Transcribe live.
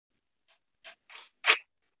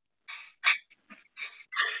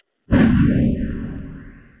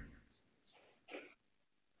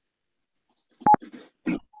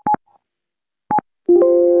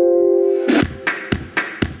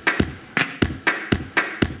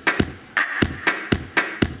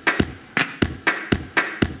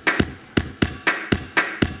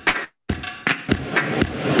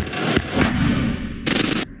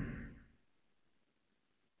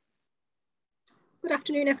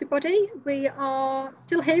afternoon, everybody. We are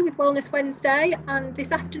still here with Wellness Wednesday, and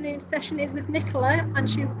this afternoon session is with Nicola, and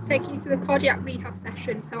she'll be taking you through a cardiac rehab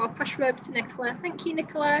session. So I'll pass you over to Nicola. Thank you,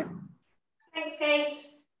 Nicola. Thanks, Kate.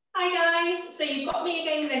 Hi guys, so you've got me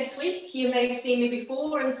again this week. You may have seen me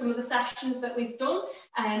before in some of the sessions that we've done,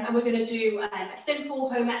 and we're going to do a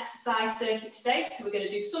simple home exercise circuit today. So we're going to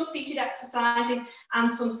do some seated exercises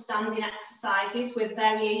and some standing exercises with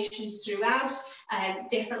variations throughout,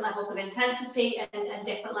 different levels of intensity and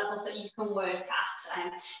different levels that you can work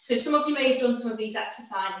at. So some of you may have done some of these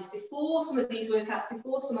exercises before, some of these workouts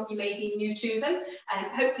before, some of you may be new to them.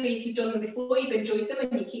 Hopefully if you've done them before, you've enjoyed them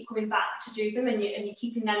and you keep coming back to do them, and you're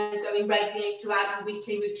keeping them going regularly throughout your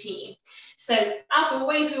weekly routine. So as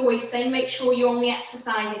always, we always say make sure you only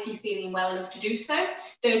exercise if you're feeling well enough to do so.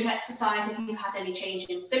 Don't exercise if you've had any change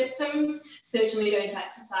in symptoms. Certainly don't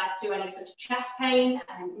exercise through any sort of chest pain,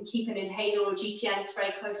 and keep an inhaler or GTN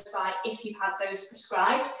spray close by if you've had those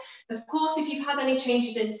prescribed. Of course, if you've had any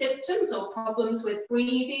changes in symptoms or problems with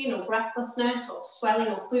breathing or breathlessness or swelling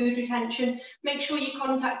or fluid retention, make sure you're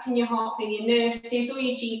contacting your heart failure nurses or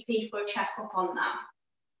your GP for a checkup on that.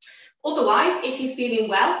 Otherwise, if you're feeling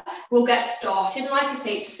well, we'll get started. Like I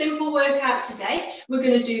say, it's a simple workout today. We're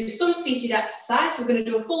going to do some seated exercise. We're going to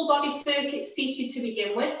do a full body circuit seated to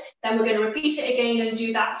begin with. Then we're going to repeat it again and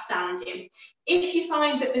do that standing. If you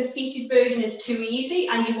find that the seated version is too easy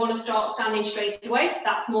and you want to start standing straight away,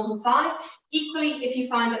 that's more than fine. Equally, if you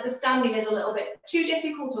find that the standing is a little bit too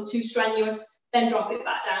difficult or too strenuous, then drop it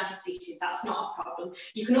back down to seated. That's not a problem.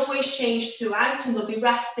 You can always change throughout, and there'll be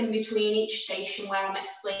rests in between each station where I'm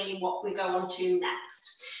explaining what we go on to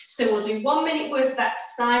next. So we'll do 1 minute worth of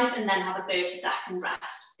exercise and then have a 30-second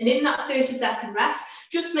rest. And in that 30-second rest,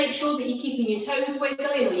 just make sure that you're keeping your toes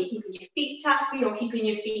wiggling, or you're keeping your feet tapping, or keeping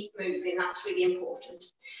your feet moving. That's really important.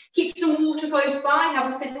 Keep some water close by, have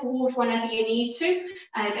a sip of water whenever you need to,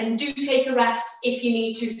 and do take a rest if you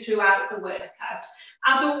need to throughout the workout.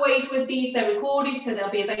 As always with these, they're recorded, so they'll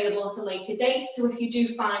be available at a later date. So if you do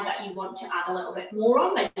find that you want to add a little bit more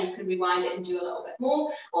on, then you can rewind it and do a little bit more.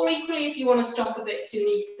 Or equally, if you want to stop a bit sooner,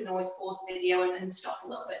 you can always pause the video and stop a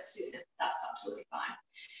little bit sooner. That's absolutely fine.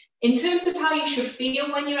 In terms of how you should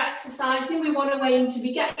feel when you're exercising, we want to aim to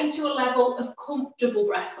be getting to a level of comfortable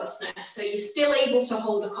breathlessness. So you're still able to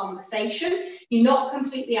hold a conversation, you're not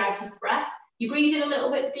completely out of breath, you're breathing a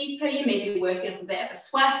little bit deeper, you may be working up a bit of a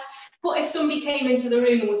sweat, but if somebody came into the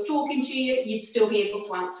room and was talking to you, you'd still be able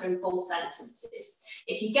to answer in full sentences.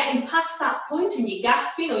 If you're getting past that point and you're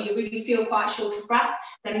gasping or you really feel quite short of breath,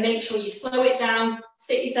 then make sure you slow it down,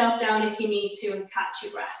 sit yourself down if you need to, and catch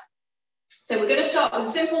your breath. So we're going to start with a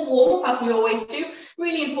simple warm-up, as we always do.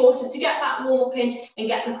 Really important to get that warm-up in and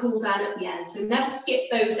get the cool down at the end. So never skip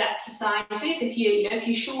those exercises. If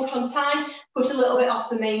you're short on time, put a little bit off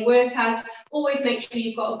the main workout. Always make sure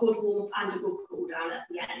you've got a good warm-up and a good cool down at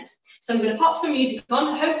the end. So I'm going to pop some music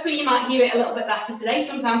on. Hopefully you might hear it a little bit better today.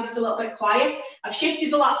 Sometimes it's a little bit quiet. I've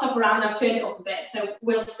shifted the laptop around, I've turned it up a bit, so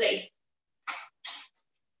we'll see.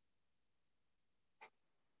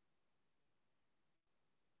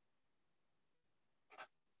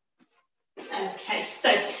 Okay, so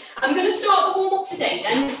I'm going to start the warm-up today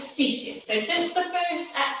then with seated. So since the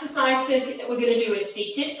first exercise circuit that we're going to do is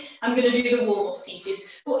seated, I'm going to do the warm-up seated.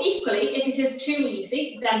 But equally, if it is too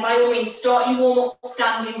easy, then by all means start your warm-up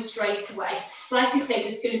standing straight away. Like I say,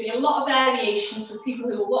 there's going to be a lot of variations with people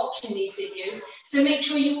who are watching these videos, so make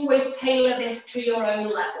sure you always tailor this to your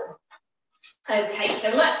own level. Okay,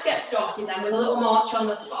 so let's get started then with a little march on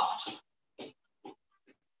the spot.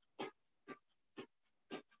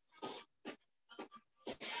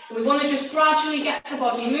 We want to just gradually get the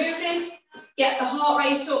body moving, get the heart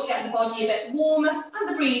rate up, get the body a bit warmer, and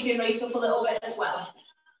the breathing rate up a little bit as well.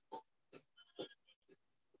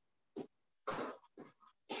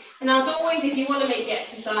 And as always, if you want to make the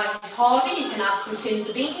exercise harder, you can add some tins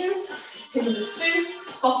of beans, tins of soup,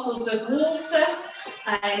 bottles of water.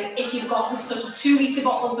 If you've got the sort of 2-litre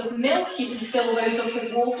bottles of milk, you can fill those up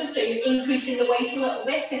with water, so you're increasing the weight a little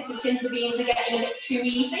bit. If the tins of beans are getting a bit too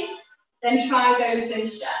easy, then try those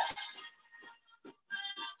instead.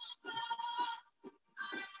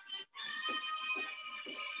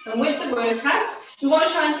 And with the workout, you want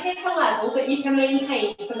to try and pick a level that you can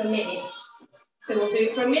maintain for the minute. So we'll do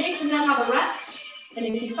it for a minute and then have a rest. And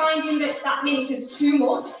if you're finding that that minute is too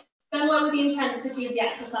much, then lower the intensity of the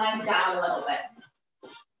exercise down a little bit.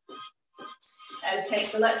 Okay,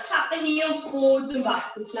 so let's tap the heels forwards and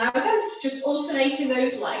backwards now, just alternating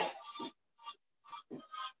those legs.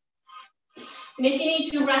 And if you need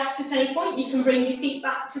to rest at any point, you can bring your feet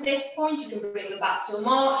back to this point, you can bring them back to a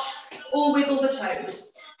march, or wiggle the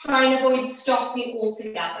toes. Try and avoid stopping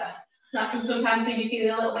altogether. That can sometimes leave you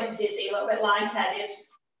feeling a little bit dizzy, a little bit lightheaded.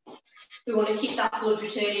 We want to keep that blood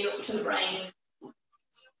returning up to the brain.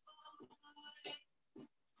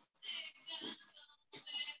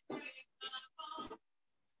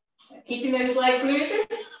 So keeping those legs moving.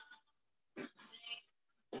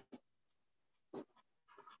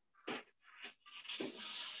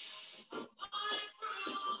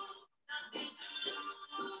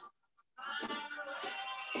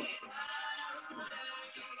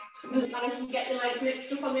 Doesn't matter if you get your legs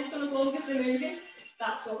mixed up on this one, as long as they're moving,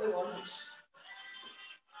 that's what we want.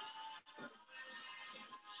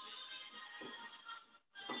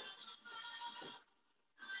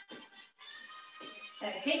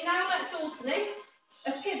 Okay, now let's alternate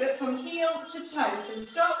a pivot from heel to toe. So we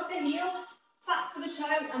start with the heel, tap to the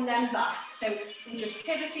toe, and then back. So we're just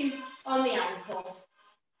pivoting on the ankle.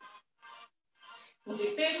 We'll do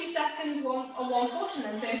 30 seconds on one foot and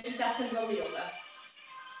then 30 seconds on the other.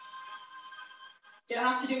 You don't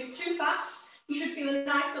have to do it too fast. You should feel a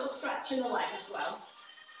nice little stretch in the leg as well.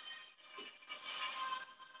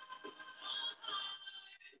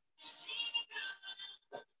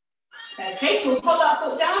 Okay, so we'll put that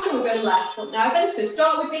foot down and we'll go left foot now then. So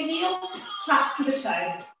start with the heel, tap to the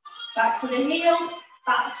toe. Back to the heel,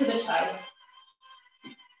 back to the toe.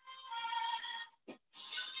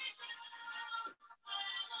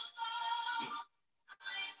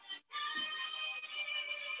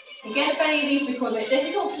 Again, if any of these become a bit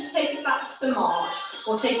difficult, just take it back to the march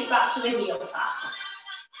or take it back to the heel tap.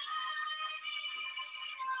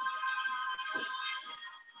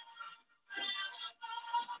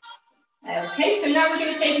 Okay, so now we're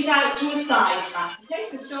going to take it out to a side tap. Okay,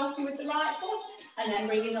 so starting with the right foot and then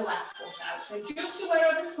bringing the left foot out. So just to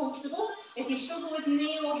wherever's comfortable. If you struggle with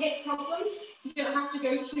knee or hip problems, you don't have to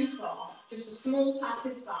go too far. Just a small tap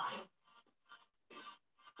is fine.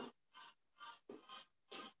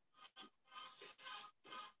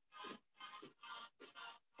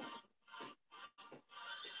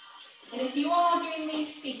 And if you are doing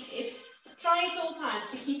these seated, try at all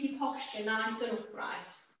times to keep your posture nice and upright.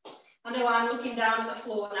 I know I'm looking down at the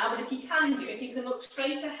floor now, but if you can do it, if you can look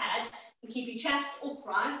straight ahead and keep your chest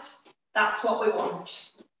upright, that's what we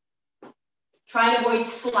want. Try and avoid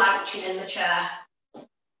slouching in the chair.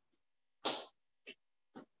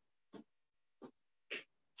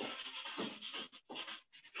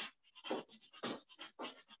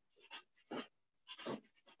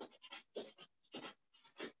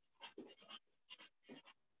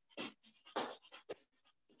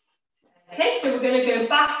 Okay, so we're going to go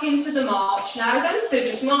back into the march now then. So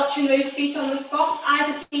just marching those feet on the spot,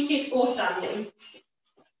 either seated or standing.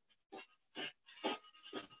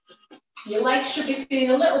 Your legs should be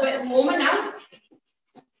feeling a little bit warmer now.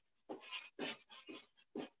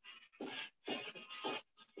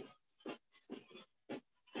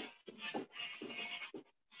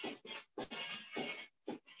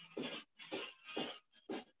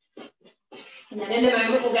 And then in a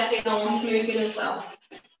moment we'll get the arms moving as well.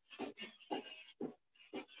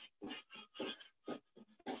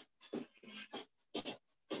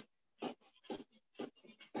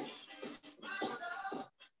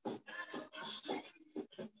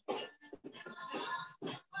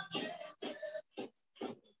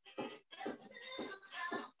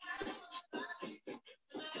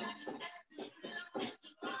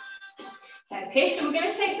 Okay, so we're going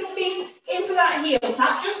to take the feet into that heel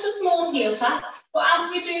tap, just a small heel tap. But as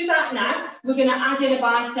we do that now, we're going to add in a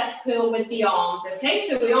bicep curl with the arms. Okay,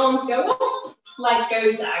 so the arms go up, leg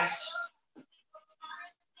goes out.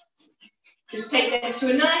 Just take this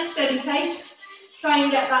to a nice steady pace. Try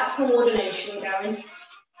and get that coordination going.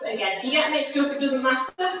 But again, if you get mixed up, it doesn't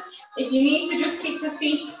matter. If you need to just keep the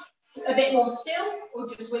feet a bit more still, or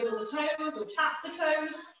just wiggle the toes, or tap the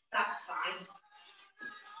toes, that's fine.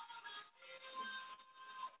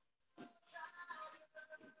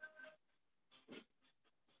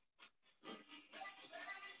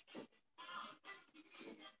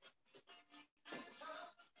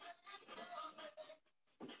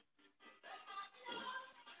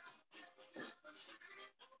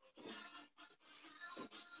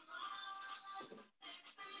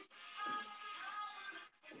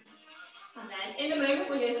 And then in a moment,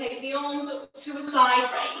 we're going to take the arms up to a side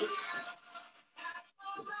raise.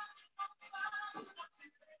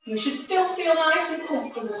 You should still feel nice and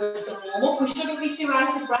comfortable with the warm-up. We shouldn't be too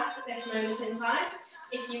out of breath at this moment in time.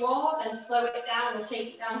 If you are, then slow it down or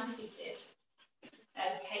take it down to seated.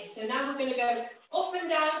 Okay, so now we're going to go up and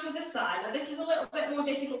down to the side. Now this is a little bit more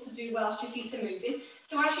difficult to do whilst your feet are moving.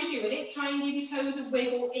 So as you're doing it, try and give your toes a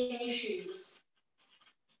wiggle in your shoes.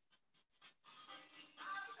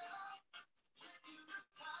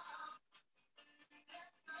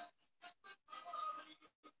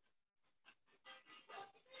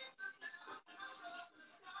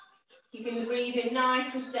 Keeping the breathing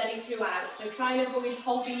nice and steady throughout. So try and avoid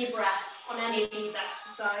holding your breath on any of these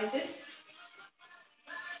exercises.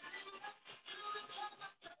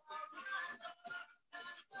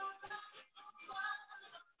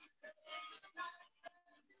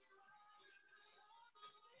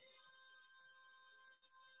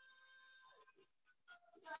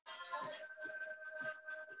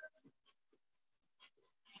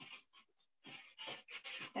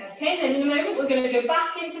 Okay, then in a moment we're going to go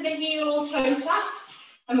back into the heel or toe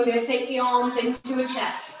taps, and we're going to take the arms into a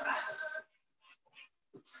chest press.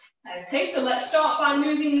 Okay, so let's start by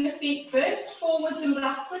moving the feet first, forwards and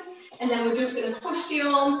backwards, and then we're just going to push the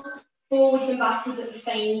arms forwards and backwards at the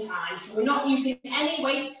same time. So we're not using any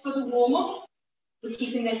weights for the warm-up, we're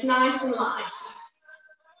keeping this nice and light.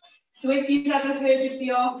 So if you've ever heard of the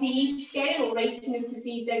RPE scale, or rating of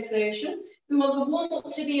perceived exertion, we want the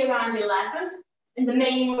warm-up to be around 11, and the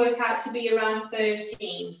main workout to be around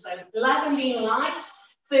 13. So 11 being light,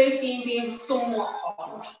 13 being somewhat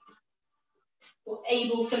hard, but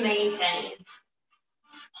able to maintain.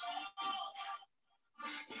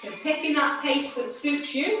 So picking that pace that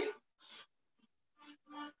suits you.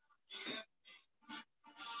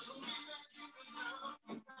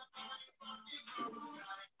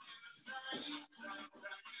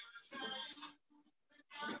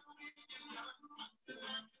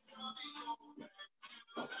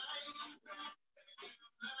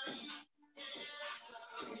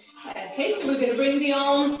 Okay, so we're going to bring the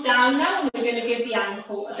arms down now, and we're going to give the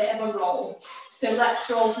ankle a bit of a roll. So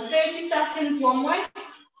let's roll for 30 seconds one way,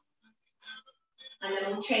 and then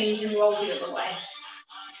we'll change and roll the other way.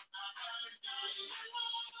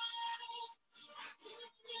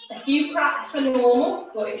 A few cracks are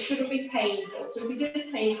normal, but it shouldn't be painful. So if it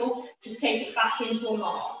is painful, just take it back into a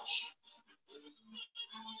march.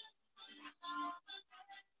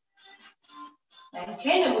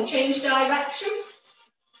 Okay, then we'll change direction.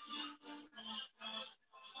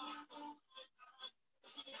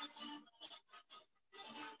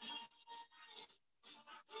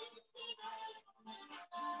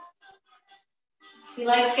 If your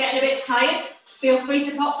leg's getting a bit tired, feel free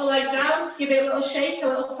to pop the leg down, give it a little shake, a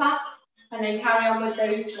little tap, and then carry on with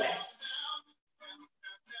those twists.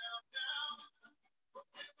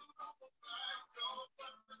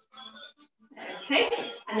 Okay,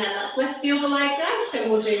 and then let's lift the other leg now. So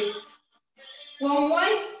we'll do one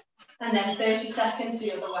way, and then 30 seconds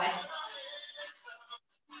the other way.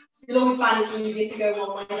 You'll always find it's easier to go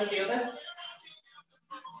one way than the other.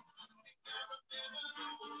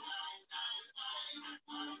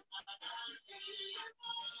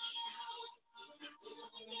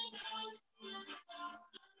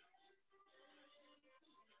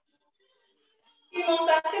 A few more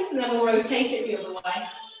seconds, and then we'll rotate it the other way.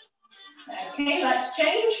 Okay, let's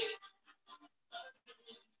change.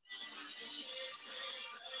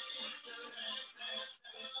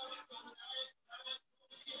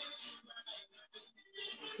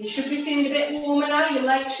 So you should be feeling a bit warmer now. Your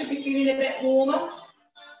legs should be feeling a bit warmer.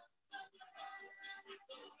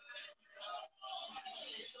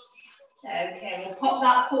 Okay, we'll pop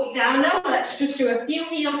that foot down now. Let's just do a few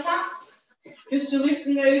heel taps, just to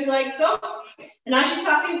loosen those legs up. And as you're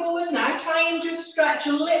tapping forwards now, try and just stretch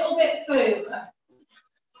a little bit further.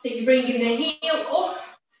 So you're bringing the heel up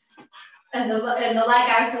and the leg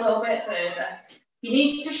out a little bit further. You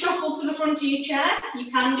need to shuffle to the front of your chair, you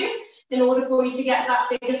can do, in order for you to get that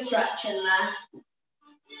bigger stretch in there.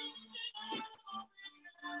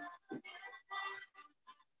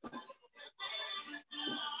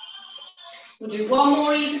 We'll do one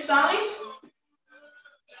more either side.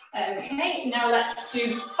 Okay, now let's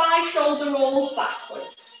do 5 shoulder rolls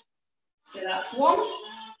backwards. So that's 1,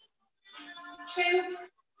 2,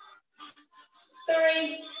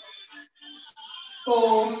 3,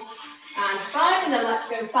 4, and 5. And then let's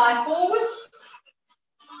go 5 forwards.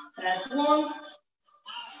 There's 1,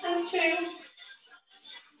 and 2,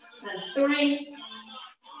 and 3,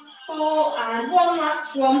 4, and one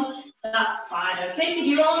last one. That's fine. Okay, give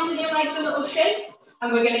your arms and your legs a little shake,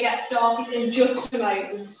 and we're going to get started in just a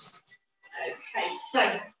moment. Okay, so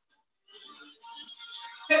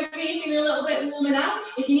hopefully you're feeling a little bit warmer now.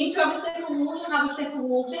 If you need to have a sip of water, have a sip of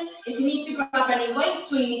water. If you need to grab any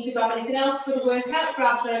weights or you need to grab anything else for the workout,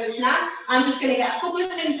 grab those now. I'm just going to get a couple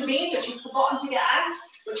of tins of beans, which you've forgotten to get out,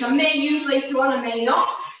 which I may use later on, I may not,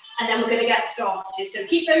 and then we're going to get started. So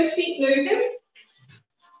keep those feet moving.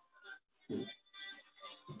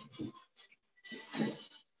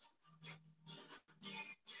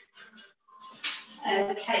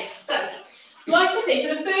 Okay, so like I say,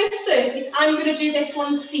 for the first circuit, I'm going to do this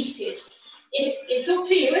one seated. It's up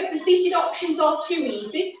to you. If the seated options are too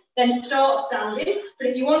easy, then start standing. But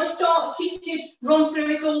if you want to start seated, run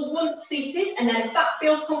through it all once seated, and then if that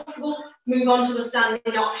feels comfortable, move on to the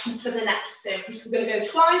standing options for the next circuit. We're going to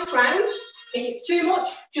go twice round. If it's too much,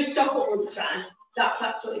 just stop at once round. That's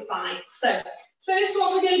absolutely fine. So first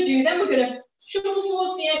one we're going to do then, we're going to shuffle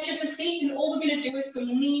towards the edge of the seat, and all we're going to do is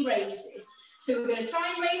some knee raises. So we're going to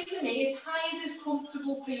try and raise the knee as high as is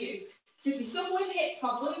comfortable for you. So if you suffer with hip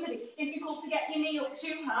problems and it's difficult to get your knee up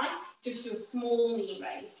too high, just do a small knee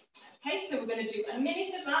raise. Okay, so we're going to do a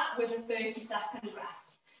minute of that with a 30-second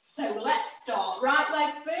rest. So let's start. Right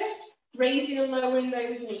leg first, raising and lowering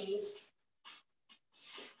those knees.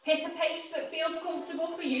 Pick a pace that feels comfortable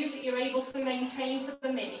for you, that you're able to maintain for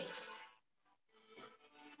the minute.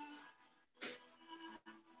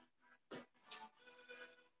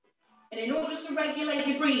 And in order to regulate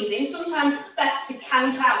your breathing, sometimes it's best to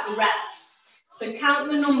count out the reps. So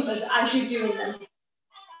count the numbers as you're doing them.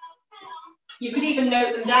 You could even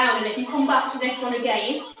note them down, and if you come back to this one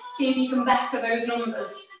again, see if you can better those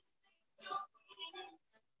numbers.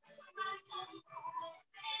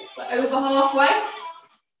 We're over halfway.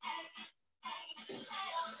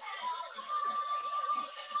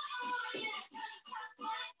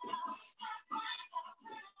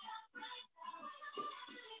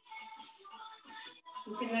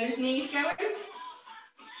 Keeping those knees going. 10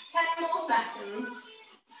 more seconds.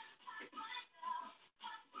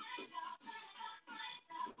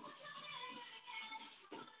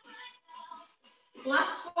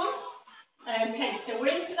 Last one. Okay, so we're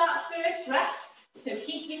into that first rest. So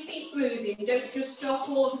keep your feet moving. Don't just stop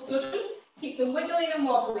all of a sudden. Keep them wiggling and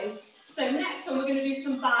wobbling. So next one, we're going to do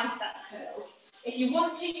some bicep curls. If you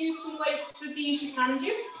want to use some weights for these, you can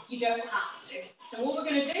do. You don't have to. So what we're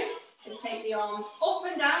going to do is take the arms up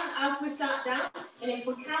and down as we're sat down, and if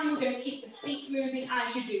we can, we're going to keep the feet moving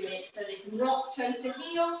as you're doing it, so they can rock toe to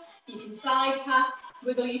heel, you can side tap,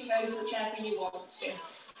 wiggle your toes, whichever you want to.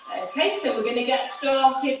 Okay, so we're going to get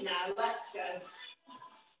started now. Let's go.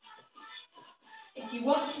 If you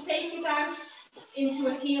want to take it out into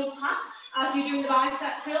a heel tap as you're doing the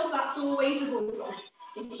bicep curls, that's always a good one.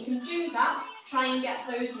 If you can do that, try and get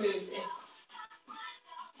those moving.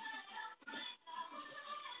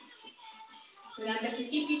 Remember to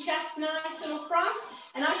keep your chest nice and upright,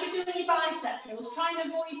 and as you're doing your bicep curls, try and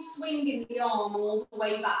avoid swinging the arm all the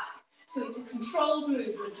way back. So it's a controlled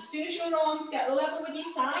movement. As soon as your arms get level with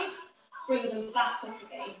your side, bring them back up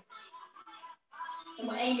again. And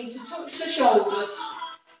we're aiming to touch the shoulders.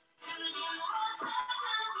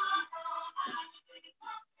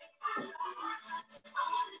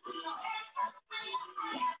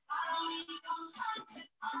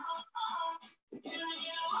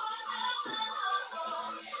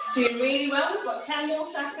 Doing really well. We've got 10 more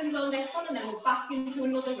seconds on this one, and then we're back into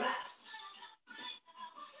another rest.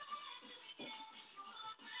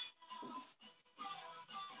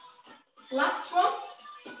 Last one.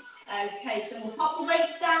 Okay, so we'll pop the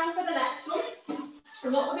weights down for the next one.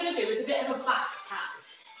 And what we're going to do is a bit of a back tap.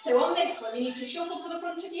 So on this one, you need to shuffle to the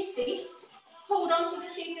front of your seat. Hold on to the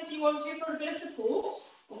seat if you want to for a bit of support.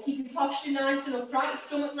 Or keep your posture nice and upright,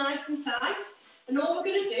 stomach nice and tight. And all we're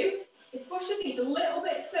going to do is push the feet a little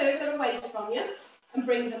bit further away from you and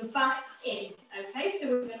bring them back in. Okay, so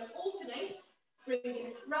we're going to alternate,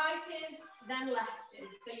 bringing right in, then left in.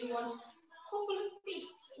 So you want a couple of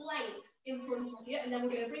feet's length in front of you, and then we're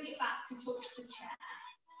going to bring it back to touch the chair.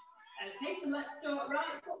 Okay, so let's start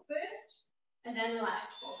right foot first, and then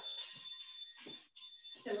left foot.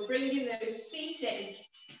 So we're bringing those feet in.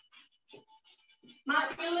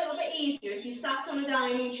 Might be a little bit easier if you sat on a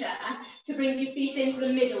dining chair to bring your feet into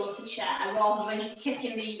the middle of the chair rather than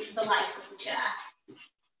kicking the legs of the chair.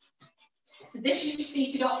 So this is your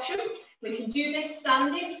seated option. We can do this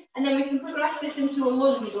standing, and then we can progress this into a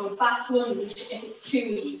lunge or a back lunge if it's too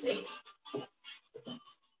easy.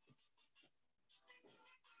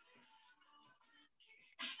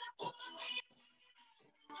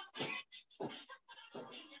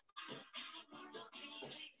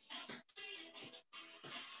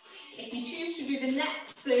 If you choose to do the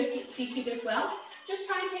next circuit seated as well, just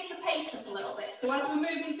try and pick the pace up a little bit. So as we're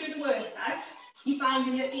moving through the workout, you're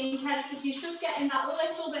finding that the intensity is just getting that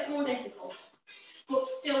little bit more difficult, but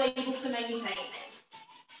still able to maintain it.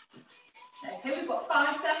 Okay, we've got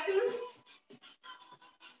 5 seconds.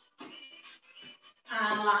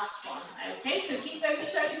 And last one. Okay, so keep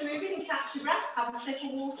those toes moving and catch your breath. Have a sip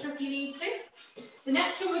of water if you need to. The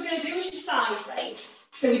next one we're going to do is your side raise.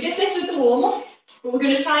 So we did this with the warm-up, but we're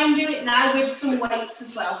going to try and do it now with some weights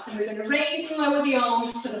as well. So we're going to raise and lower the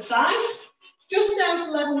arms to the side, just down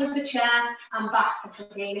to level with the chair and back up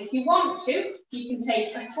again. If you want to, you can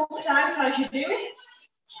take a foot out as you do it,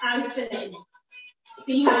 out and in.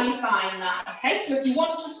 See how you find that. Okay, so if you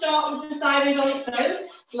want to start with the sideways on its own,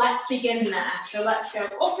 let's begin there. So let's go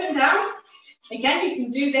up and down. Again, you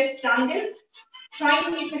can do this standing. Try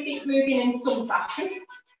and keep the feet moving in some fashion.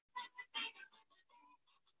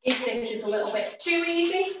 If this is a little bit too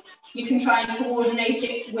easy, you can try and coordinate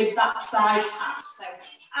it with that side tap. So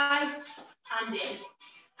out and in,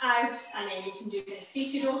 out and in. You can do this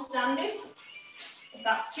seated or standing. If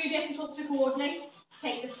that's too difficult to coordinate,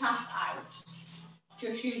 take the tap out.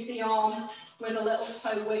 Just use the arms with a little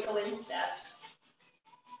toe wiggle instead.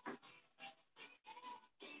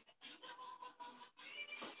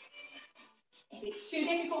 If it's too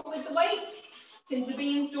difficult with the weights, tins of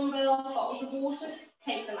beans, dumbbells, bottles of water,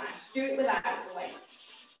 take them out. Do it without the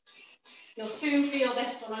weights. You'll soon feel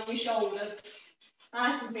this one on your shoulders.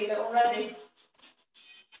 I can feel it already.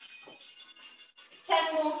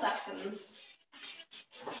 10 more seconds.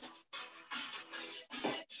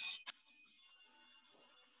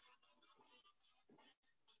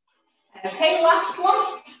 Okay, last one.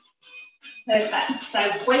 Perfect.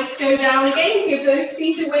 So weights go down again. Give those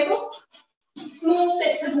feet a wiggle. Small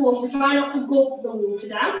sips of water. Try not to gulp the water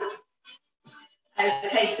down.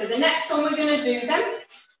 Okay, so the next one we're going to do then,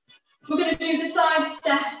 we're going to do the side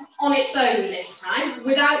step on its own this time,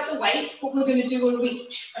 without the weight, but we're going to do a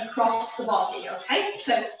reach across the body, okay?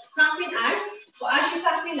 So tapping out, but as you're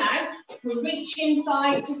tapping out, we're reaching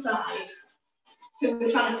side to side. So we're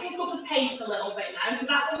trying to pick up the pace a little bit now. So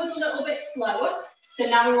that one was a little bit slower. So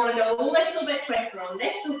now we want to go a little bit quicker on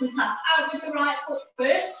this. So if we tap out with the right foot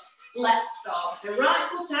first, let's start. So right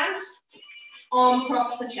foot out, arm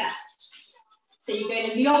across the chest. So you're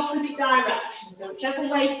going in the opposite direction. So whichever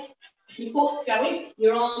way your foot's going,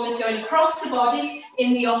 your arm is going across the body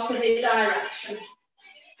in the opposite direction.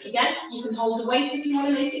 Again, you can hold the weight if you want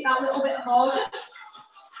to make it that little bit harder.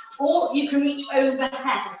 Or you can reach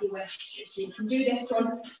overhead if you wish to. So you can do this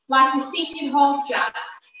one like a seated half jack.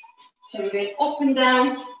 So we're going up and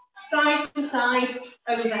down, side to side,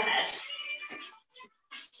 overhead.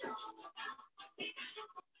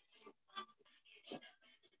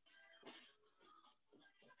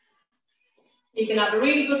 You can have a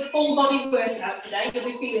really good full body workout today. You'll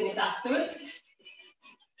be feeling it afterwards.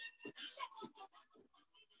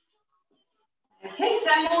 Okay,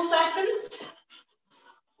 10 more seconds.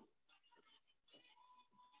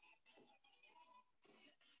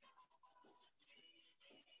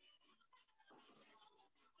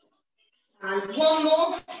 And one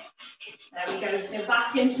more. There we go. So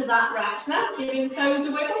back into that rest now, giving the toes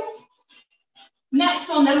a wiggle. Next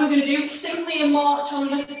one, then we're going to do simply a march on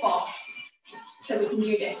the spot. So we can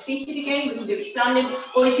do this seated again, we can do it standing,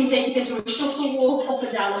 or you can take it into a shuttle walk up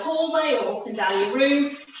and down the hallway or up and down your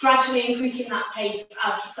room, gradually increasing that pace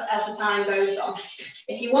as the time goes on.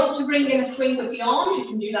 If you want to bring in a swing with the arms, you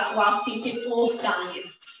can do that while seated or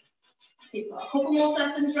standing. So you've got a couple more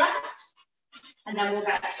seconds rest, and then we'll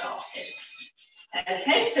get started.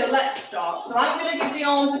 Okay, so let's start. So I'm going to give the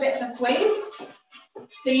arms a bit of a swing.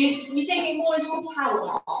 So you take it more into a power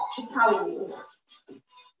march, a power walk.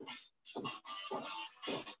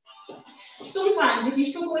 Sometimes if you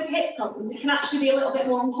struggle with hip problems, it can actually be a little bit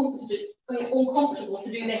more uncomfortable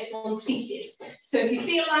to do this one seated. So if you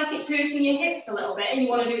feel like it's hurting your hips a little bit and you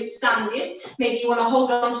want to do it standing, maybe you want to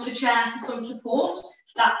hold on to the chair for some support,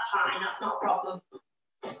 that's fine, that's not a problem.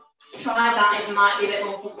 Try that, it might be a bit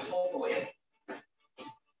more comfortable for you.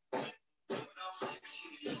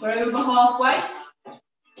 We're over halfway.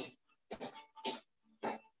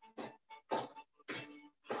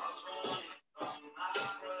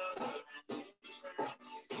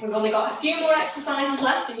 We've only got a few more exercises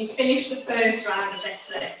left and you've finished the first round of this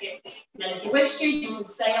circuit. And then if you wish to, you can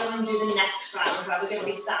stay on and do the next round where we're going to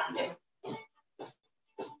be standing.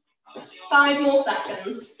 5 more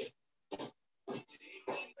seconds.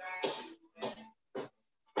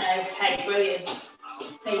 Okay, brilliant.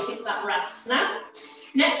 Take it that rest now.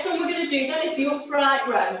 Next one we're going to do then is the upright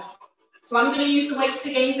row. So I'm going to use the weights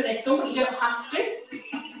again for this one, but you don't have to.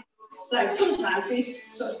 So sometimes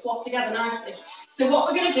these sort of swap together nicely. So what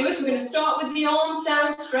we're going to do is we're going to start with the arms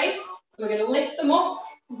down straight. We're going to lift them up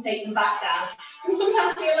and take them back down. It can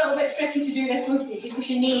sometimes be a little bit tricky to do this one seated because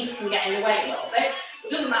your knees can get in the way a little bit. It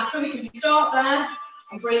doesn't matter, we can start there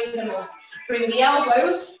and bring them up. Bring the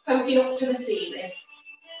elbows poking up to the ceiling.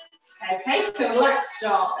 Okay, so let's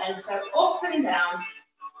start then. So up and down.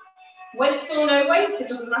 Weights or no weights, it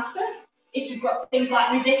doesn't matter. If you've got things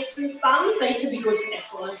like resistance bands, they could be good for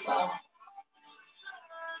this one as well.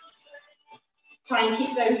 Try and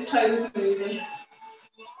keep those toes moving.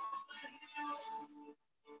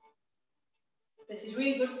 This is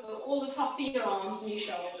really good for all the top of your arms and your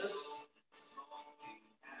shoulders.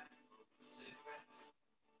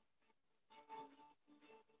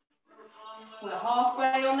 We're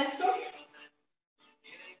halfway on this one.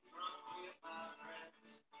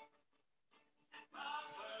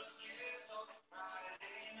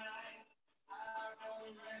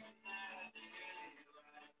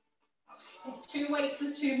 If 2 weights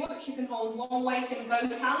is too much, you can hold 1 weight in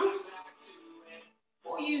both hands,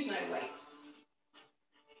 or use no weights.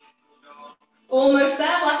 Almost there,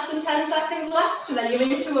 less than 10 seconds left, and then you're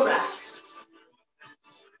into a rest.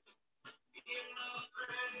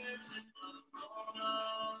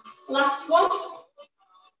 Last one.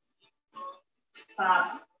 Fab.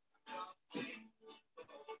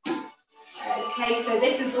 Okay, so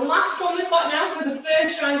this is the last one we've got now for the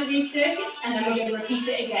first round of these circuits, and then we're going to repeat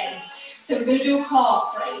it again. So we're going to do a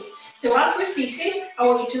calf raise. So as we're seated, I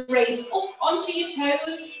want you to raise up onto your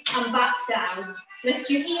toes and back down. Lift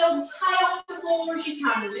your heels as high off the floor as you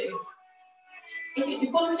can do. If it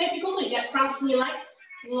becomes difficult and you get cramps in your legs,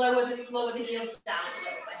 lower the heels down a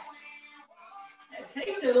little bit.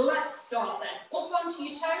 Okay, so let's start then. Up onto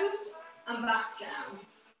your toes and back down.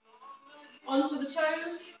 Onto the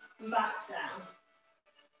toes and back down.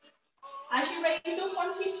 As you raise up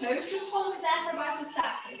onto your toes, just hold it there for about a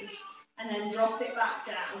second and then drop it back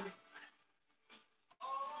down.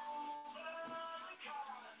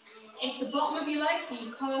 If the bottom of your legs or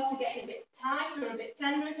your calves are getting a bit tight or a bit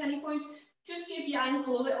tender at any point, just give your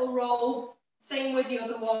ankle a little roll. Same with the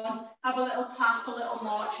other one. Have a little tap, a little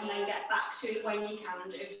march, and then get back to it when you can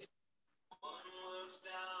do.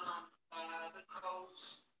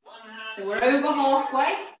 So we're over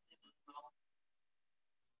halfway.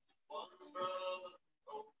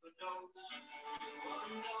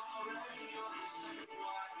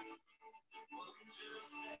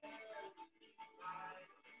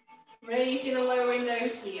 Raising and lowering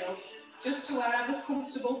those heels, just to wherever's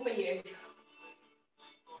comfortable for you.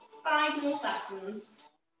 5 more seconds.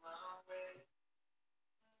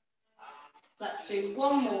 Let's do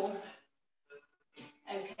 1 more.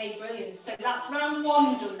 Okay, brilliant. So that's round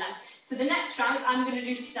 1 done then. So the next round, I'm going to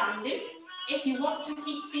do standing. If you want to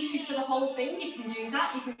keep seated for the whole thing, you can do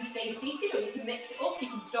that. You can stay seated, or you can mix it up. You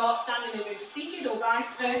can start standing and go to seated, or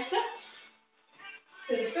vice versa.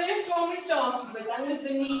 So the first one we started with then was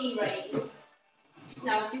the knee raise.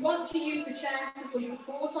 Now, if you want to use the chair for some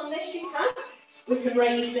support on this, you can. We can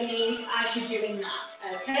raise the knees as you're doing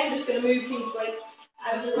that. Okay, I'm just going to move these weights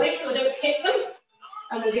out of the way so I don't hit them.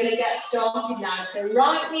 And we're going to get started now. So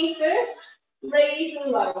right knee first, raise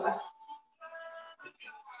and lower.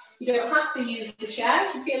 You don't have to use the chair.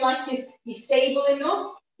 If you feel like you're stable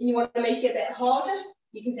enough and you want to make it a bit harder,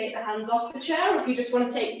 you can take the hands off the chair. Or if you just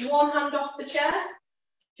want to take one hand off the chair,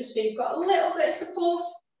 just so you've got a little bit of support,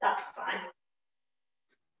 that's fine.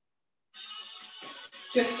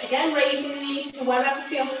 Just again, raising the knees to wherever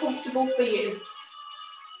feels comfortable for you.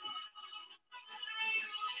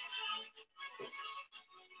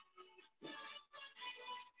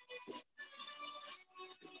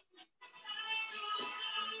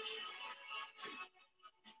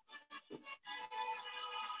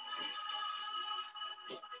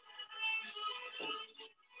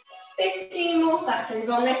 More seconds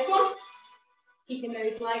on this one, keeping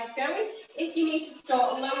those legs going. If you need to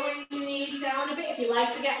start lowering your knees down a bit, if your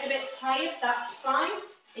legs are getting a bit tired, that's fine.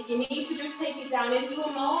 If you need to just take it down into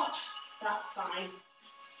a march, that's fine.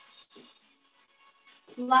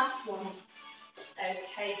 Last one.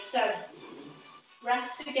 Okay, so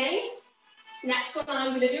rest again. Next one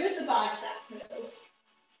I'm going to do is the bicep curls.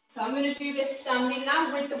 So I'm going to do this standing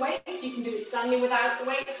now with the weights. You can do it standing without the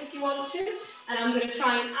weights if you want to. And I'm going to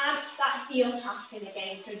try and add that heel tap in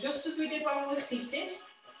again. So just as we did when we were seated,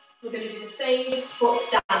 we're going to do the same but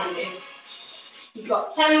standing. You've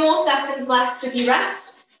got 10 more seconds left of your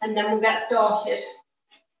rest, and then we'll get started.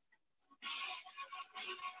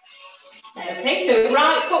 Okay, so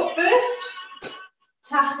right foot first,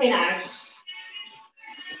 tapping out.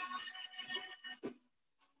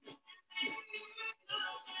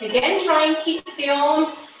 Again, try and keep the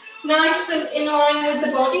arms nice and in line with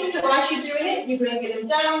the body. So as you're doing it, you're bringing them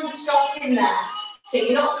down, stopping there. So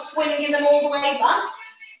you're not swinging them all the way back.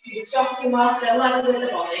 You're stopping whilst they're level with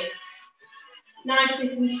the body. Nice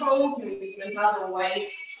and controlled movement as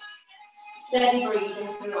always. Steady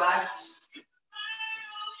breathing throughout.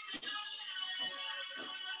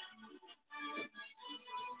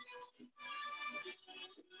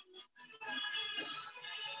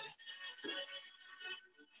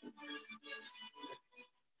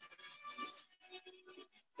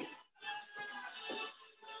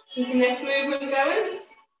 Keeping this movement going,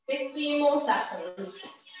 15 more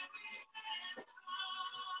seconds.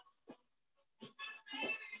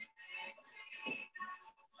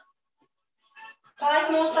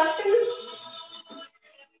 Five more seconds.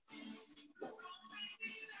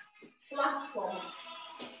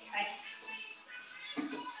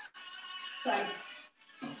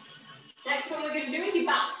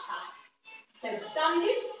 So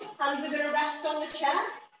standing, hands are going to rest on the chair,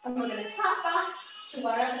 and we're going to tap back to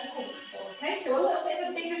wherever's comfortable. Okay, so a little bit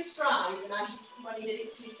of a bigger stride than when you did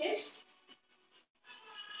it seated.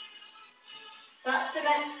 That's the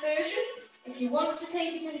next version. If you want to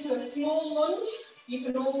take it into a small lunge, you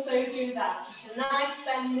can also do that. Just a nice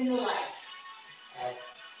bend in the legs.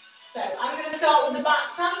 So I'm going to start with the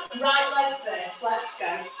back tap, right leg first. Let's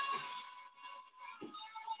go.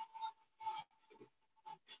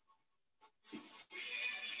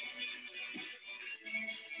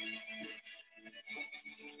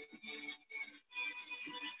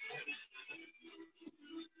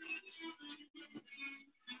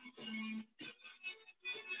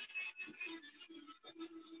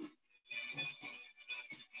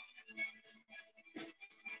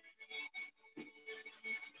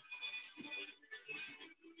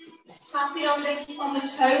 Tapping on the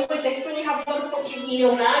toe. With this one, you haven't got to put your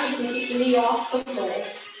heel down. You can keep your knee off the floor.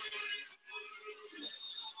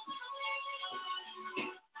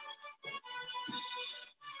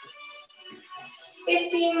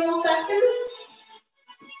 $15 more seconds.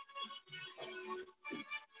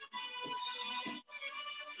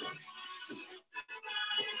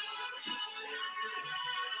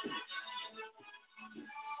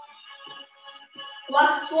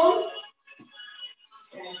 Last one.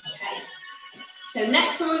 Okay. So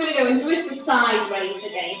next one we're going to go into is the side raise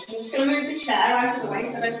again. So I'm just going to move the chair out of the way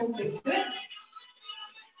so I don't bump into it.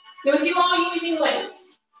 Now if you are using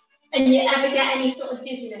weights and you ever get any sort of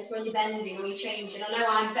dizziness when you're bending or you're changing, I know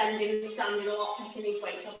I'm bending and standing a lot picking these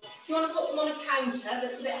weights up. If you want to put them on a counter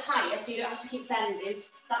that's a bit higher so you don't have to keep bending,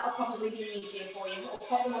 that'll probably be easier for you, or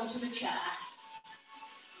put them onto the chair.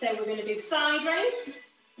 So we're going to do side raise,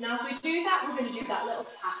 and as we do that, we're going to do that little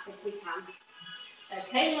tap if we can.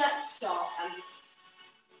 Okay, let's start then.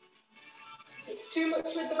 If it's too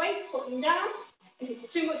much with the weights, put them down. If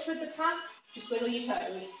it's too much with the tap, just wiggle your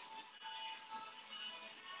toes.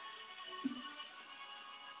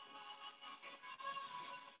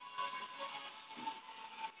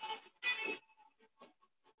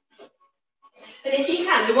 And if you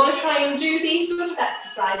can, you want to try and do these sort of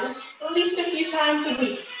exercises at least a few times a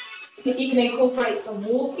week. If you can incorporate some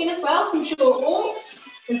walking as well, some short walks,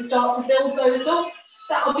 and start to build those up,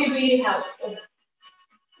 that'll be really helpful.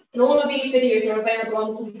 And all of these videos are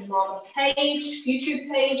available on the Marvellous page,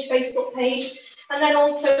 YouTube page, Facebook page, and then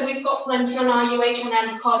also we've got plenty on our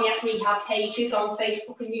UHNM Cardiac Rehab pages on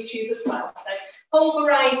Facebook and YouTube as well. So a whole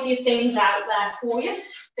variety of things out there for you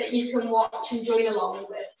that you can watch and join along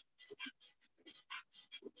with.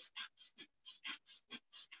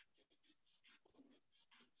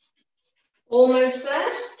 Almost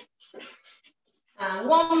there. And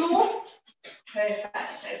one more.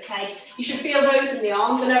 Perfect, okay. You should feel those in the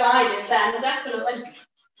arms. I know I did then, definitely.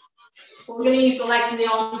 But we're going to use the legs and the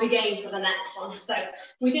arms again for the next one. So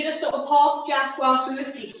we did a sort of half jack whilst we were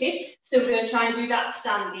seated. So we're going to try and do that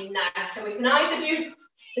standing now. So we can either do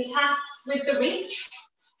the tap with the reach,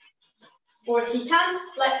 or if you can,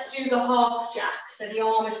 let's do the half jack. So the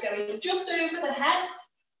arm is going just over the head,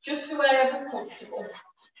 just to wherever's comfortable.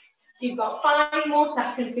 So you've got 5 more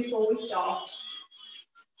seconds before we start.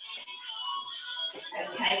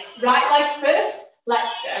 Okay, right leg first,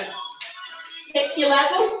 let's go. Pick your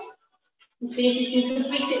level and see if you can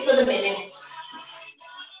complete it for the minute.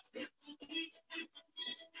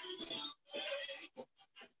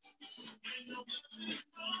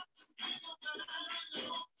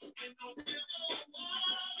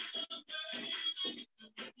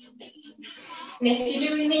 And if you're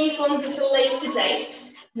doing these ones at a later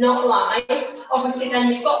date, not live, obviously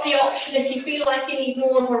then you've got the option, if you feel like you need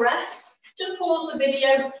more of a rest, just pause the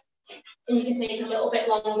video and you can take a little bit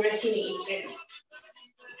longer if you need to.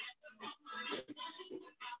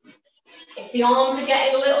 If the arms are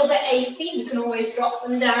getting a little bit achy, you can always drop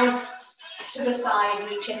them down to the side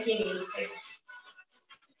reach if you need to.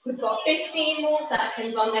 We've got 15 more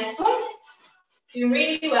seconds on this one. Doing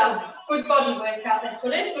really well. Good body workout this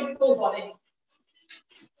one is, good full body.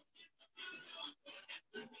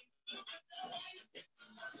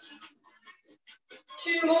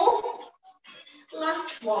 Two more.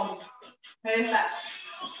 Last one. Perfect.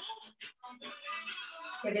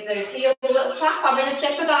 Give those heels a little tap, having a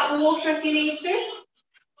sip of that water if you need to.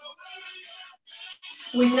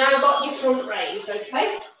 We've now got your front raise,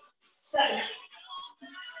 okay? So,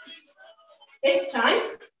 this time,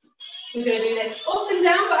 we're going to do this up and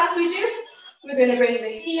down, but as we do, we're going to bring the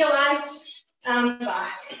heel out and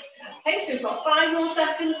back. Okay, so we've got 5 more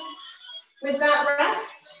seconds with that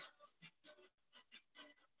rest.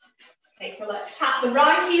 Okay, so let's tap the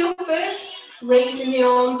right heel first, raising the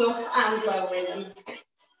arms up and lowering them.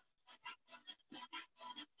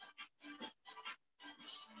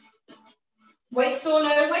 Weights or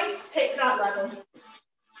no weights, pick that level.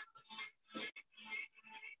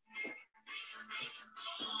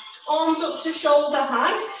 Arms up to shoulder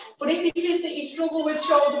height, but if it is that you struggle with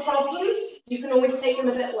shoulder problems, you can always take them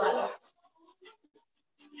a bit lower.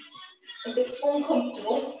 If it's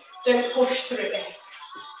uncomfortable, don't push through it.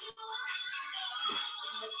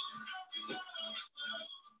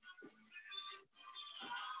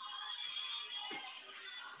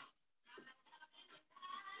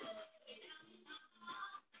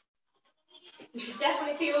 You should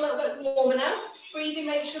definitely feel a little bit warmer now. Breathing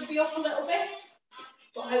rate should be up a little bit,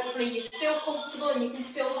 but hopefully you're still comfortable and you can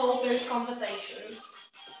still hold those conversations.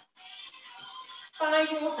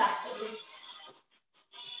 5 more seconds.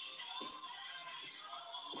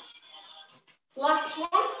 Last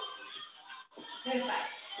one.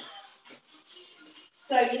 Perfect.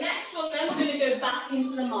 So your next one then, we're going to go back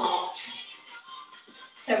into the march.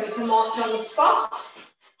 So we can march on the spot,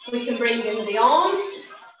 we can bring in the arms,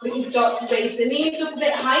 we can start to raise the knees up a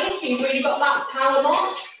bit higher, so you've really got that power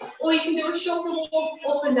march, or you can do a shuffle walk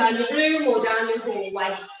up and down your room or down your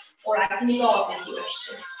hallway, or out in your garden if you wish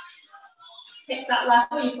to. Hit that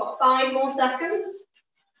level, you've got 5 more seconds.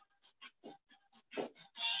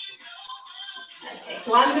 Okay,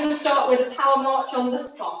 so I'm going to start with a power march on the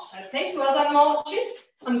spot. Okay, so as I'm marching,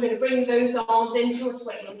 I'm going to bring those arms into a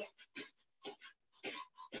swing.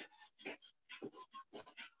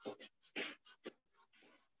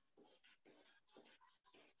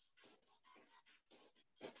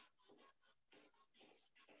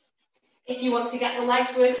 If you want to get the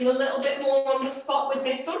legs working a little bit more on the spot with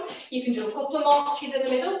this one, you can do a couple of marches in the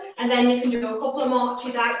middle, and then you can do a couple of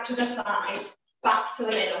marches out to the side, back to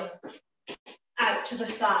the middle, out to the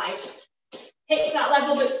side. Pick that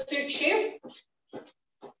level that suits you,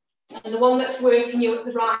 and the one that's working you at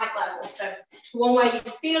the right level. So the one where you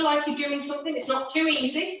feel like you're doing something, it's not too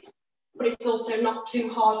easy, but it's also not too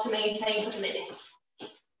hard to maintain for the minute.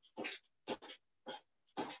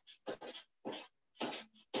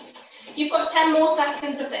 You've got 10 more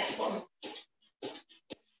seconds of this one.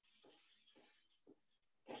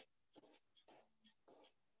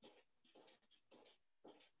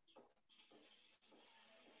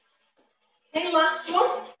 Okay, last one.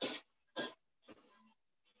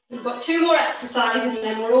 We've got 2 more exercises and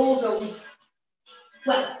then we're all done.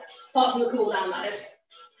 Well, apart from the cool down, that is.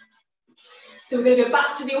 So we're going to go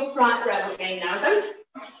back to the upright row again now then.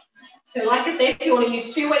 So like I said, if you want to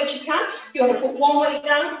use 2 weights, you can. If you want to put 1 weight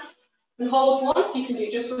down and hold 1, you can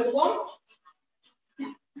do just with 1.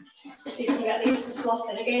 Let's see if we can get these to slot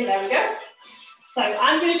in again. There we go. So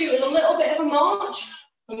I'm going to do it with a little bit of a march,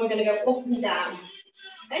 and we're going to go up and down.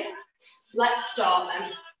 Okay, let's start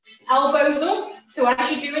then. Elbows up. So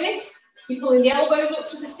as you're doing it, you're pulling the elbows up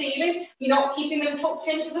to the ceiling. You're not keeping them tucked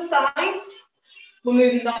into the sides. We're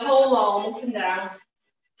moving the whole arm up and down.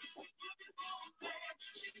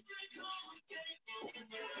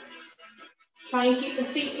 Try and keep the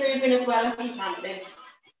feet moving as well as you can do.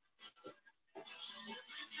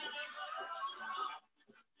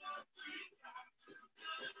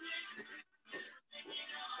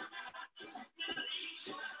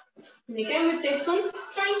 And again with this one,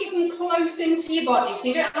 try and keep them close into your body, so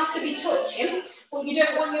you don't have to be touching, but you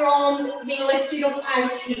don't want your arms being lifted up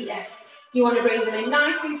out here. You want to bring them in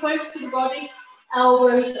nice and close to the body,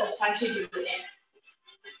 elbows up as you're doing it.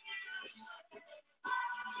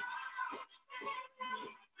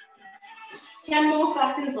 Ten more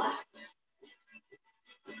seconds left.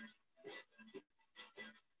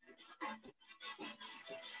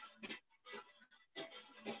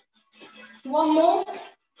 One more.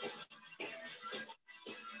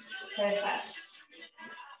 Perfect.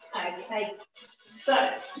 Okay,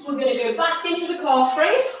 so we're going to go back into the calf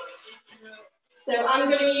raise. So I'm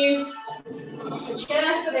going to use the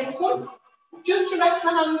chair for this one, just to rest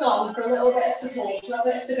my hands on for a little bit of support, a little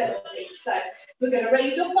bit of stability. So we're going to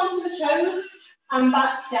raise up onto the toes and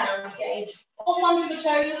back down again. Up onto the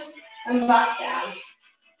toes and back down.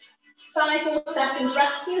 5 more seconds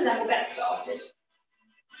resting and then we'll get started.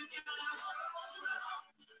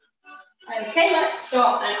 Okay, let's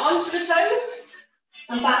start then. Onto the toes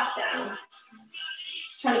and back down.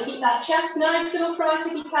 Trying to keep that chest nice and upright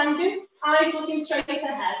if you can do. Eyes looking straight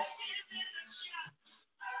ahead.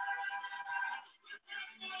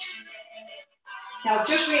 Now I've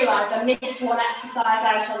just realised I missed one exercise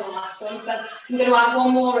out on the last one, so I'm going to add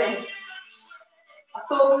 1 more in. I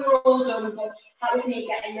thought we were all done, but that was me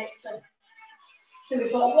getting mixed up. So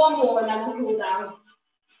we've got 1 more and then we'll cool down.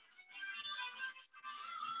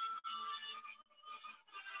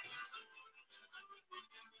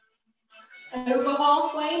 Over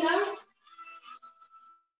halfway now.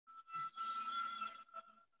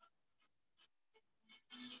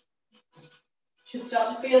 Should start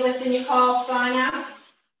to feel this in your calves by now.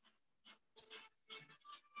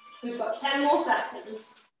 We've got 10 more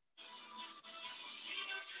seconds.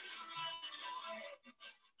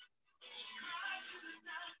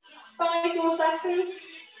 5 more seconds.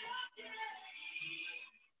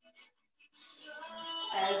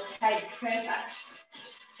 Okay, perfect.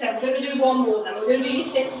 So we're going to do one more then. We're going to do your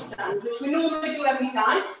sit to stand, which we normally do every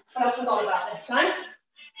time, but I forgot about this time.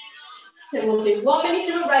 So we'll do 1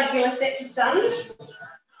 minute of a regular sit to stand,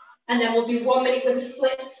 and then we'll do 1 minute with a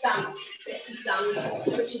split stance sit to stand,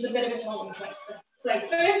 which is a bit of a tongue twister. So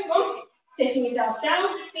first one, sitting yourself down,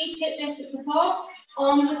 feet hip distance apart,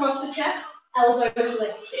 arms across the chest, elbows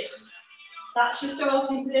lifted. That's your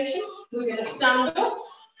starting position. We're going to stand up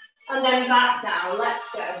and then back down.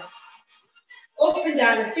 Let's go. Up and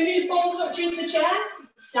down. As soon as your bum touches the chair,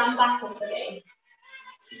 stand back up again.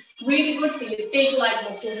 Really good for your big leg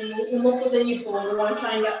muscles and the muscles in your bum. We want to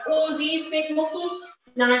try and get all of these big muscles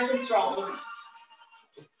nice and strong.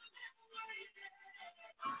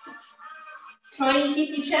 Try and keep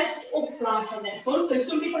your chest upright on this one. So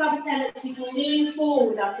some people have a tendency to lean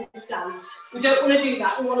forward as they stand. We don't want to do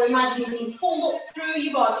that. We want to imagine you being pulled up through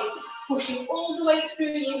your body, pushing all the way through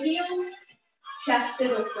your heels, chest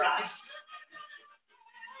is upright.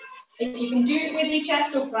 If you can do it with your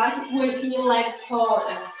chest upright, it's working your legs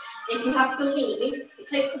harder. If you have to lean, it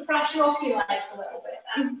takes the pressure off your legs a little bit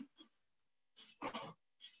then.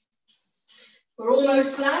 We're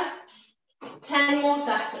almost there. 10 more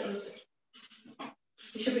seconds.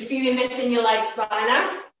 You should be feeling this in your legs by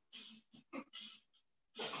now.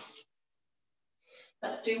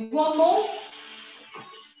 Let's do one more.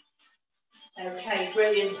 Okay,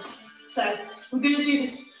 brilliant. So we're going to do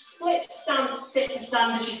this split stance, sit to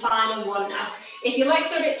stand as your final one now. If your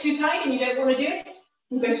legs are a bit too tight and you don't want to do it,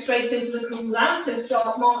 we'll go straight into the cool down. So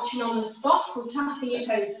start marching on the spot. We'll tap your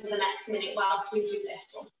toes for the next minute whilst we do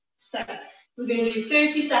this one. So we're going to do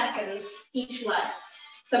 30 seconds each leg.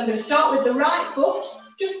 So I'm going to start with the right foot,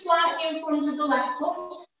 just slightly in front of the left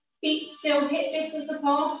foot. Feet still hip distance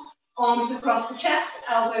apart, arms across the chest,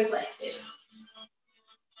 elbows lifted.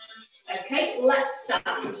 Okay, let's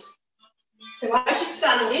stand. So as you're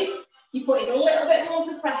standing, you're putting a little bit more of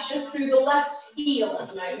the pressure through the left heel at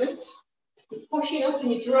the moment. You're pushing up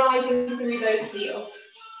and you're driving through those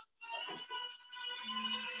heels.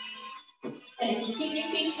 And if you keep your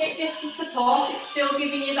feet hip distance apart, it's still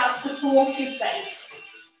giving you that supportive base.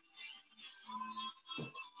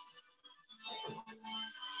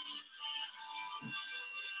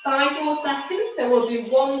 Five more seconds, so we'll do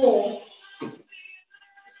one more.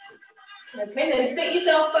 Okay, then sit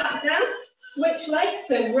yourself back down, switch legs,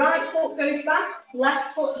 so right foot goes back,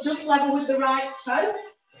 left foot just level with the right toe,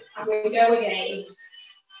 and we go again.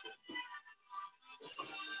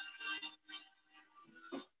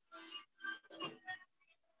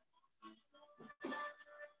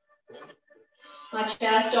 My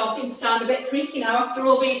chair's starting to sound a bit creaky now after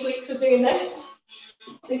all these weeks of doing this.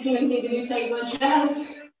 I think I'm going to need a new table and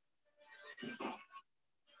chairs.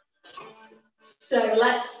 So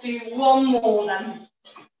let's do one more then.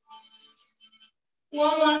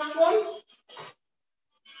 One last one.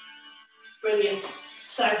 Brilliant.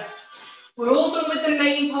 So we're all done with the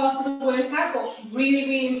main part of the workout, but really,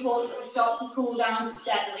 really important that we start to cool down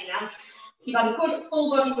steadily now. You've had a good full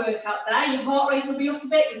body workout there. Your heart rate will be up a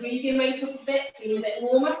bit, your breathing rate up a bit, feeling a bit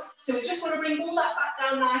warmer. So we just want to bring all that back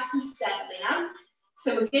down nice and steadily now.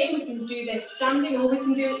 So again, we can do this standing or we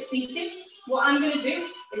can do it seated. What I'm going to do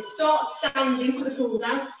is start standing for the cool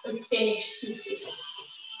down and finish seated.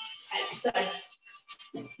 Okay, so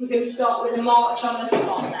we're going to start with a march on the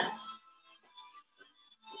spot then.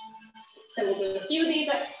 So we'll do a few of these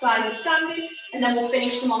exercises standing and then we'll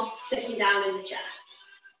finish them off sitting down in the chair.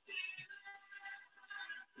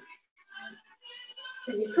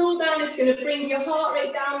 So your cool down is going to bring your heart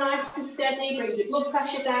rate down nice and steady, bring your blood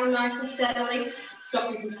pressure down nice and steadily, stop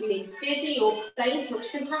you from feeling dizzy or faint,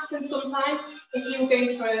 which can happen sometimes if you were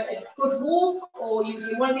going for a good walk or you were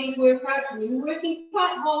doing one of these workouts and you were working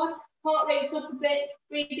quite hard, heart rate's up a bit,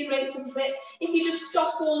 breathing rate's up a bit. If you just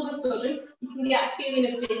stop all of a sudden, you can get a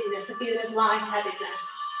feeling of dizziness, a feeling of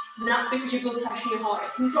lightheadedness. And that's because your blood pressure and your heart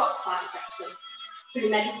rate can drop quite quickly through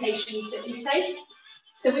medications that you take.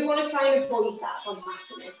 So we want to try and avoid that from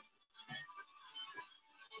happening.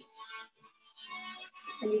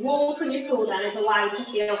 And your walk and your cool down is allowed to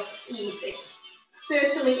feel easy.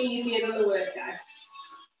 Certainly easier than the workout.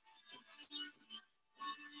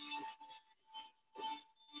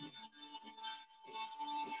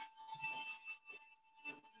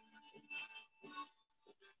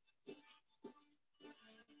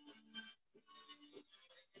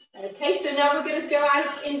 Okay, so now we're going to go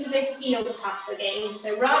out into the heel tap again.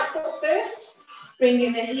 So right foot first,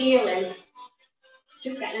 bringing the heel in.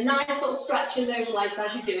 Just getting a nice little stretch in those legs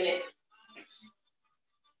as you're doing it.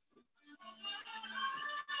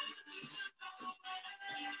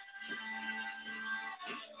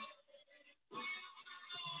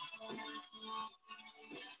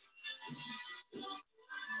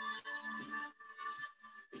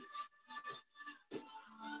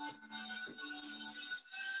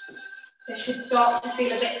 It should start to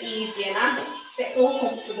feel a bit easier now, a bit more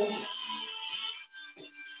comfortable.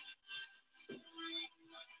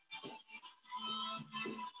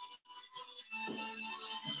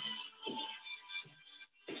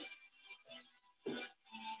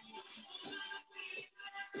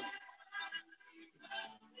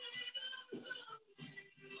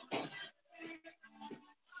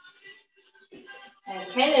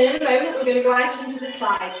 Okay, then in a moment we're going to go out into the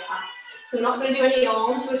side tap. So we're not going to do any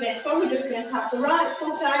arms with this one, we're just going to tap the right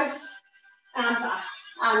foot out and back,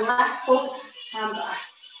 and left foot and back.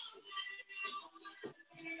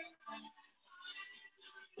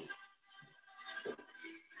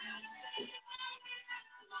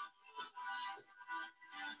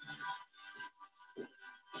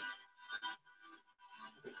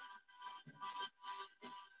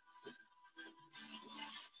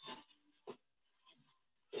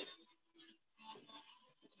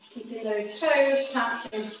 Keeping those toes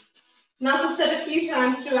tapping. And as I've said a few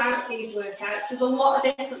times throughout these workouts, there's a lot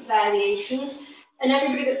of different variations, and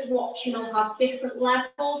everybody that's watching will have different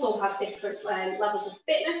levels or have different levels of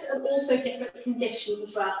fitness, and also different conditions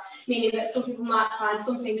as well, meaning that some people might find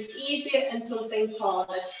some things easier and some things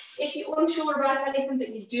harder. If you're unsure about anything that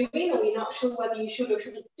you're doing, or you're not sure whether you should or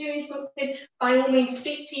shouldn't be doing something, by all means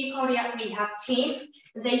speak to your cardiac rehab team,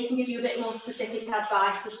 and they can give you a bit more specific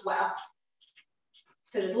advice as well.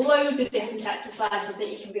 So there's loads of different exercises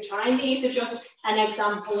that you can be trying. These are just an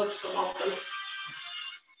example of some of them.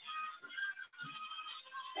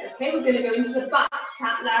 Okay, we're going to go into the back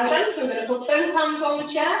tap now then. So we're going to put both hands on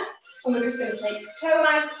the chair, and we're just going to take the toe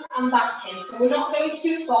out and back in. So we're not going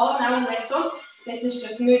too far now on this one. This is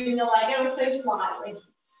just moving the leg ever so slightly.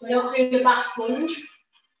 We're not doing a back lunge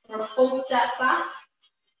or a full step back.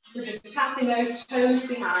 We're just tapping those toes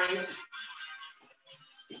behind.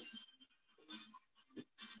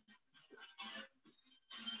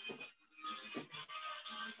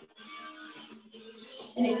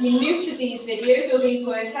 And if you're new to these videos or these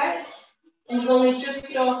workouts, and you've only just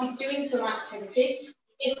started doing some activity,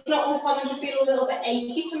 it's not uncommon to feel a little bit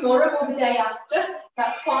achy tomorrow or the day after.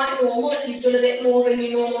 That's quite normal if you've done a bit more than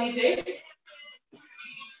you normally do.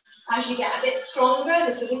 As you get a bit stronger,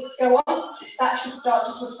 as the weeks go on, that should start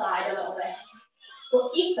to subside a little bit.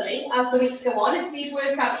 But equally, as the weeks go on, if these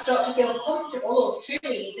workouts start to feel comfortable or too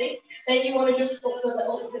easy, then you want to just up the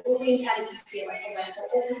intensity a little bit,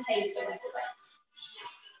 or up the pace a little bit.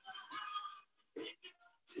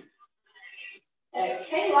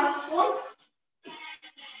 Okay, last one.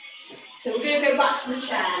 So we're going to go back to the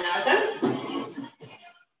chair now then.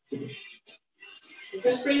 So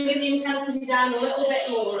just bringing the intensity down a little bit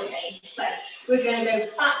more again. So we're going to go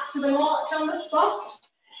back to the march on the spot.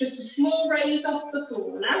 Just a small raise off the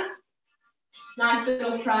floor now. Nice and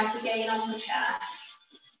upright again on the chair.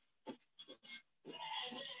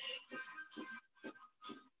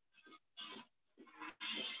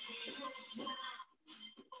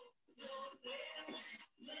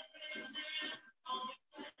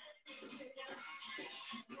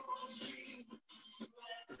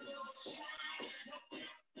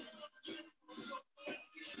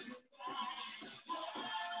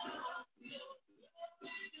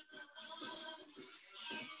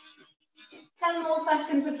 Ten more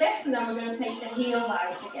seconds of this, and then we're going to take the heels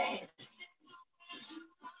out again.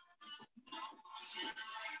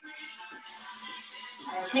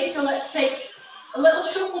 Okay, so let's take a little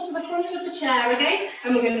shuffle to the front of the chair again,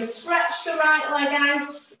 and we're going to stretch the right leg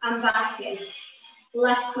out and back in.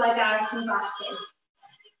 Left leg out and back in.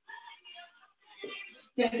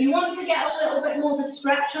 Now, if you want to get a little bit more of a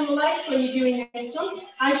stretch on the legs when you're doing this one,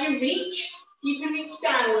 as you reach, you can reach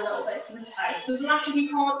down a little bit to the toe. It doesn't matter if you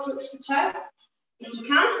can't touch the toe. If you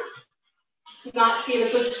can, you might feel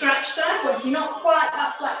a good stretch there, but if you're not quite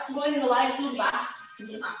that flexible in the legs or the back, it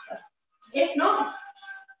doesn't matter. If not,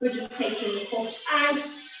 we're just taking the foot out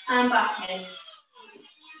and back in.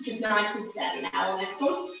 Just nice and steady now on this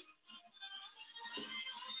one.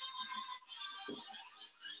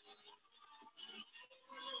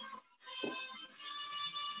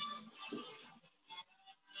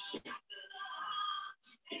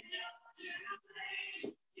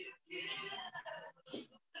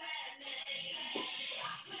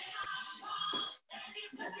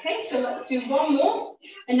 Okay, so let's do one more.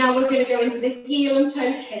 And now we're going to go into the heel and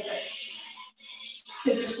toe pivots.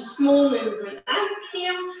 So just a small movement now,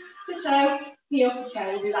 heel to toe, heel to toe.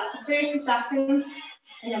 We'll do that for 30 seconds,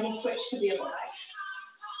 and then we'll switch to the other leg.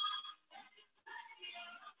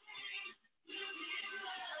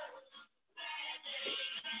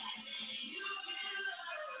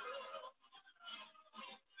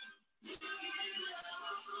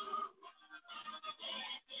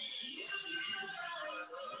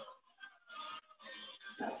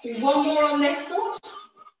 Let's do one more on this foot,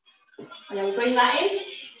 and then we'll bring that in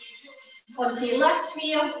onto your left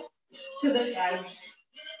heel to the toe,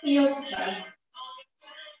 heel to toe.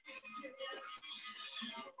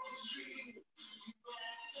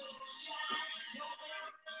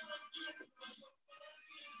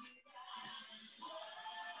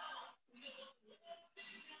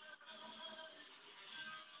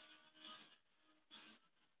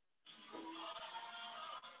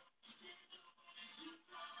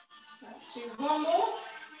 Let's do one more.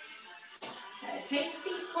 Okay,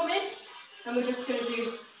 feet come in, and we're just going to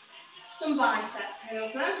do some bicep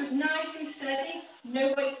curls now, just nice and steady,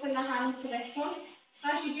 no weights in the hands for this one.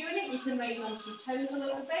 As you're doing it, you can raise onto your toes a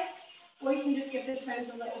little bit, or you can just give the toes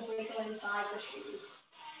a little wiggle inside the shoes.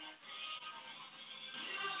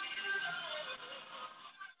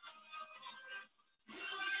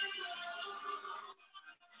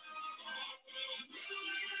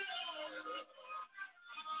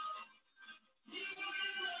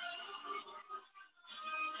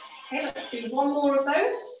 Okay, let's do one more of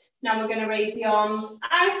those. Now we're going to raise the arms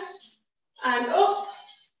out and up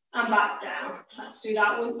and back down. Let's do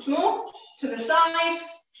that once more. To the side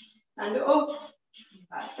and up,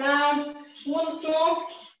 back down. Once more.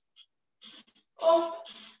 Up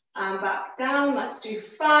and back down. Let's do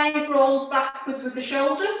 5 rolls backwards with the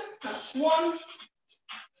shoulders. That's 1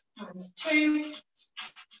 and 2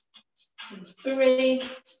 and 3,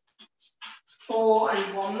 4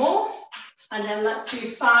 and 1 more. And then let's do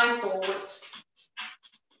 5 forwards.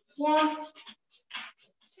 1,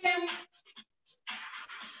 2,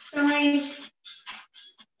 3,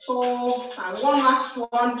 4, and one last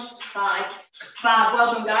one, 5. Fab,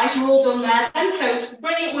 well done guys, you're all done there then. So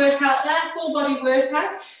brilliant workout there, full body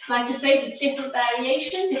workout. Like I say, there's different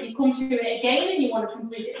variations. If you come to it again and you want to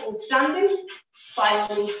complete it all standing, by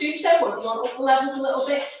all means do so, or if you want to up the levels a little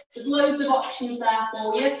bit, there's loads of options there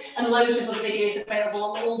for you, and loads of other videos available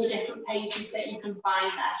on all the different pages that you can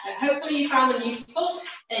find there. So hopefully you found them useful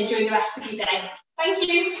and enjoy the rest of your day. Thank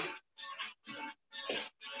you.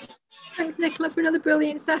 Thanks, Nicola, for another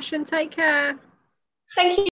brilliant session. Take care. Thank you.